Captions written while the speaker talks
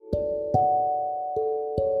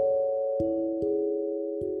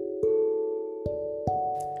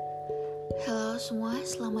semua,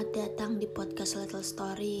 selamat datang di podcast Little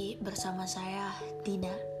Story bersama saya, Dina.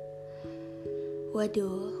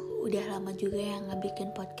 Waduh, udah lama juga yang gak bikin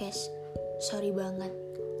podcast. Sorry banget,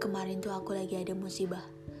 kemarin tuh aku lagi ada musibah.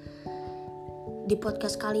 Di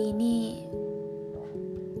podcast kali ini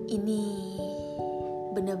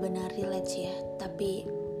benar-benar relate ya. Tapi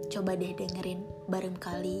coba deh dengerin,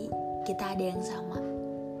 barangkali kita ada yang sama.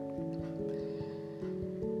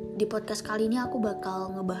 Di podcast kali ini aku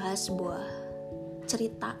bakal ngebahas sebuah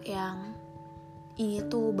cerita yang ini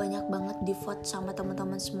tuh banyak banget di vote sama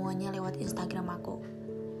teman-teman semuanya lewat Instagram aku.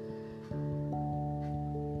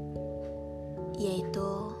 Yaitu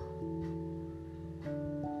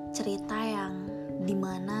cerita yang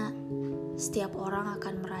dimana setiap orang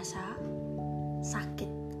akan merasa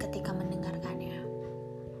sakit ketika mendengarkannya.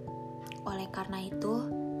 Oleh karena itu,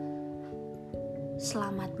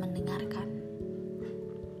 selamat mendengarkan.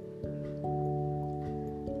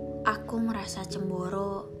 Aku merasa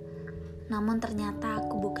cemburu, namun ternyata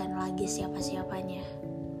aku bukan lagi siapa-siapanya.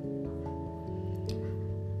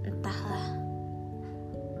 Entahlah,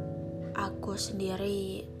 aku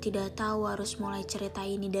sendiri tidak tahu harus mulai cerita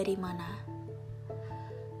ini dari mana.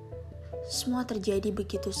 Semua terjadi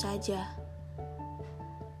begitu saja.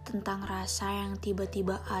 Tentang rasa yang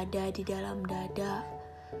tiba-tiba ada di dalam dada.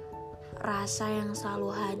 Rasa yang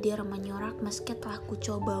selalu hadir menyorak meski telah ku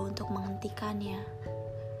coba untuk menghentikannya.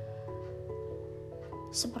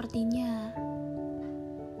 Sepertinya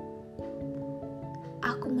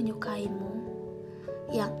aku menyukaimu,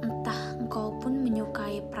 yang entah engkau pun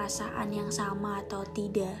menyukai perasaan yang sama atau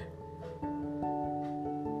tidak.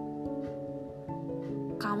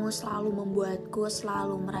 Kamu selalu membuatku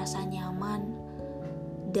selalu merasa nyaman,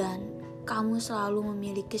 dan kamu selalu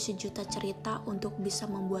memiliki sejuta cerita untuk bisa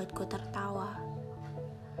membuatku tertawa.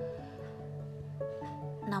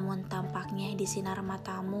 Namun tampaknya di sinar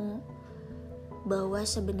matamu bahwa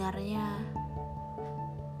sebenarnya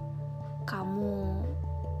kamu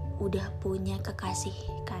udah punya kekasih,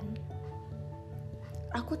 kan?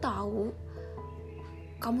 Aku tahu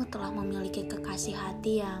kamu telah memiliki kekasih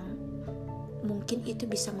hati yang mungkin itu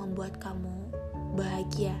bisa membuat kamu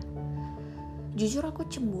bahagia. Jujur aku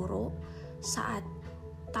cemburu saat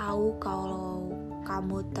tahu kalau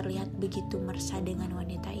kamu terlihat begitu mesra dengan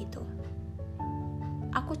wanita itu.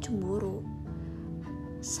 Aku cemburu,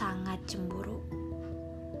 sangat cemburu.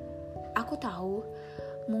 Aku tahu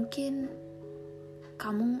mungkin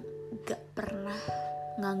kamu gak pernah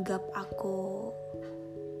nganggap aku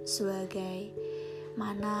sebagai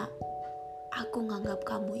mana aku nganggap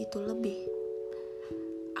kamu itu lebih.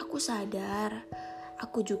 Aku sadar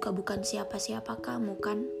aku juga bukan siapa-siapa kamu,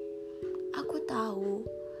 kan? Aku tahu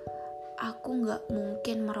aku gak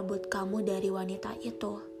mungkin merebut kamu dari wanita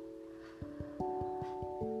itu.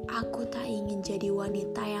 Aku tak ingin jadi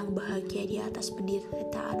wanita yang bahagia di atas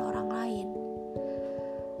penderitaan orang lain.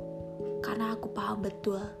 Karena aku paham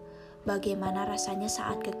betul bagaimana rasanya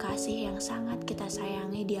saat kekasih yang sangat kita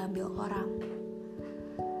sayangi diambil orang.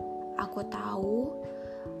 Aku tahu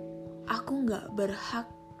aku gak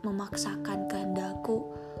berhak memaksakan kehendakku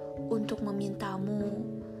untuk memintamu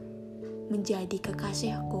menjadi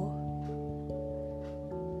kekasihku.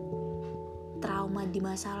 Trauma di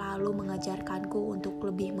masa lalu mengajarkanku untuk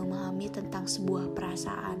lebih memahami tentang sebuah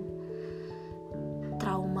perasaan.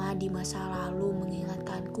 Trauma di masa lalu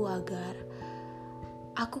mengingatkanku agar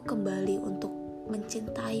aku kembali untuk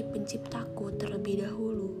mencintai penciptaku terlebih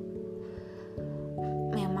dahulu.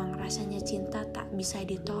 Memang rasanya cinta tak bisa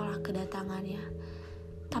ditolak kedatangannya,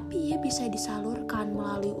 tapi ia bisa disalurkan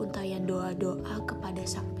melalui untayan doa-doa kepada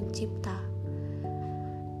Sang Pencipta.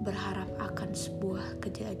 Berharap akan sebuah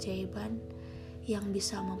keajaiban yang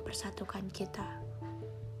bisa mempersatukan kita.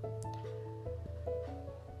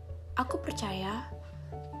 Aku percaya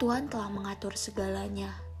Tuhan telah mengatur segalanya.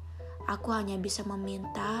 Aku hanya bisa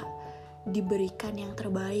meminta diberikan yang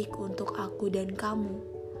terbaik untuk aku dan kamu.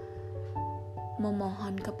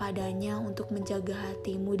 Memohon kepadanya untuk menjaga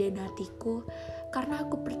hatimu dan hatiku, karena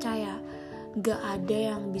aku percaya gak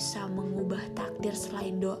ada yang bisa mengubah takdir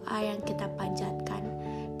selain doa yang kita panjatkan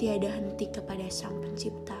tiada henti kepada Sang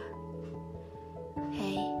Pencipta.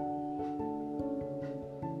 Hei,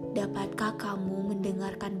 dapatkah kamu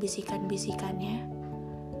mendengarkan bisikan-bisikannya?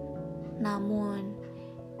 Namun,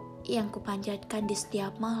 yang kupanjatkan di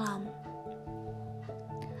setiap malam,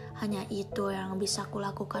 hanya itu yang bisa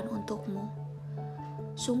kulakukan untukmu.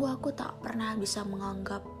 Sungguh aku tak pernah bisa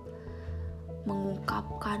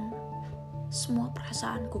mengungkapkan semua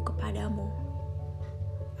perasaanku kepadamu.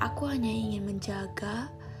 Aku hanya ingin menjaga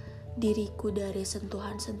diriku dari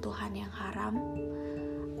sentuhan-sentuhan yang haram,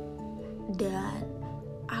 dan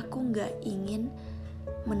aku gak ingin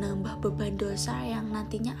menambah beban dosa yang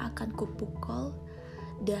nantinya akan kupukul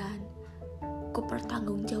dan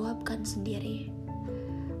kupertanggungjawabkan sendiri.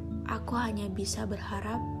 Aku hanya bisa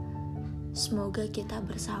berharap semoga kita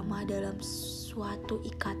bersama dalam suatu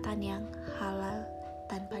ikatan yang halal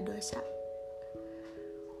tanpa dosa.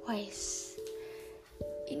 Wais,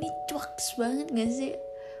 ini cuaks banget gak sih?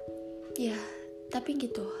 Ya, tapi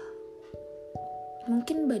gitu.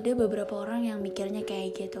 Mungkin ada beberapa orang yang mikirnya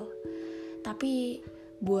kayak gitu. Tapi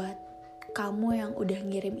buat kamu yang udah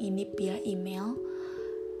ngirim ini via email,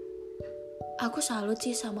 aku salut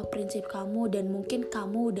sih sama prinsip kamu, dan mungkin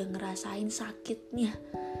kamu udah ngerasain sakitnya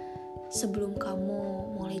sebelum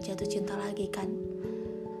kamu mulai jatuh cinta lagi kan.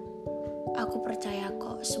 Aku percaya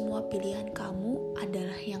kok semua pilihan kamu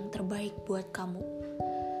adalah yang terbaik buat kamu.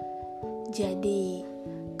 Jadi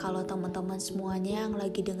kalau teman-teman semuanya yang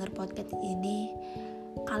lagi denger podcast ini,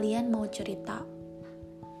 kalian mau cerita,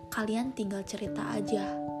 kalian tinggal cerita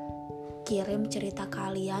aja. Kirim cerita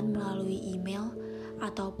kalian melalui email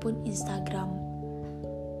ataupun Instagram.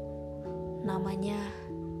 Namanya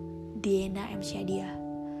Diena M. Syadia.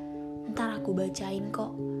 Ntar aku bacain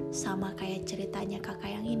kok, sama kayak ceritanya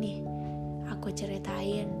kakak yang ini. Aku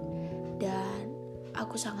ceritain dan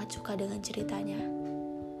aku sangat suka dengan ceritanya.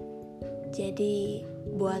 Jadi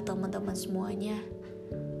buat teman-teman semuanya,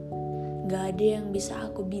 gak ada yang bisa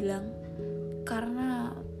aku bilang,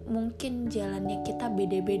 karena mungkin jalannya kita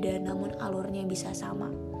beda-beda namun alurnya bisa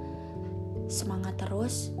sama. Semangat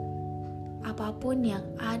terus, apapun yang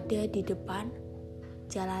ada di depan,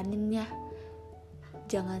 jalanin ya.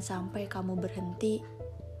 Jangan sampai kamu berhenti.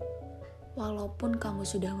 Walaupun kamu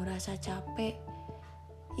sudah merasa capek,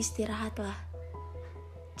 istirahatlah.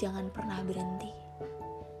 Jangan pernah berhenti.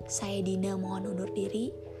 Saya Dina mohon undur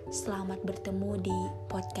diri. Selamat bertemu di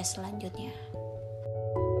podcast selanjutnya.